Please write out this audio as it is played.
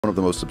One of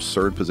the most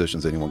absurd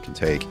positions anyone can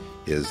take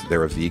is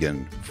they're a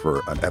vegan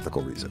for an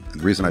ethical reason.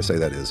 And the reason I say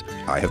that is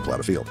I have plowed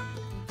a field.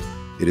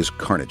 It is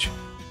carnage.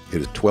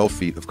 It is 12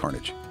 feet of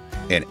carnage.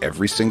 And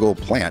every single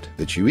plant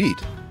that you eat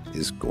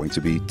is going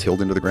to be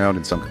tilled into the ground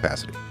in some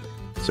capacity.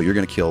 So you're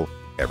going to kill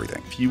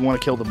everything. If you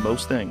want to kill the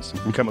most things,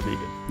 become a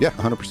vegan. Yeah,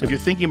 100%. If you're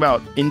thinking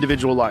about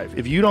individual life,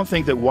 if you don't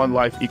think that one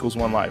life equals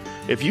one life,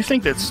 if you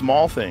think that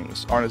small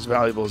things aren't as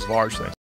valuable as large things,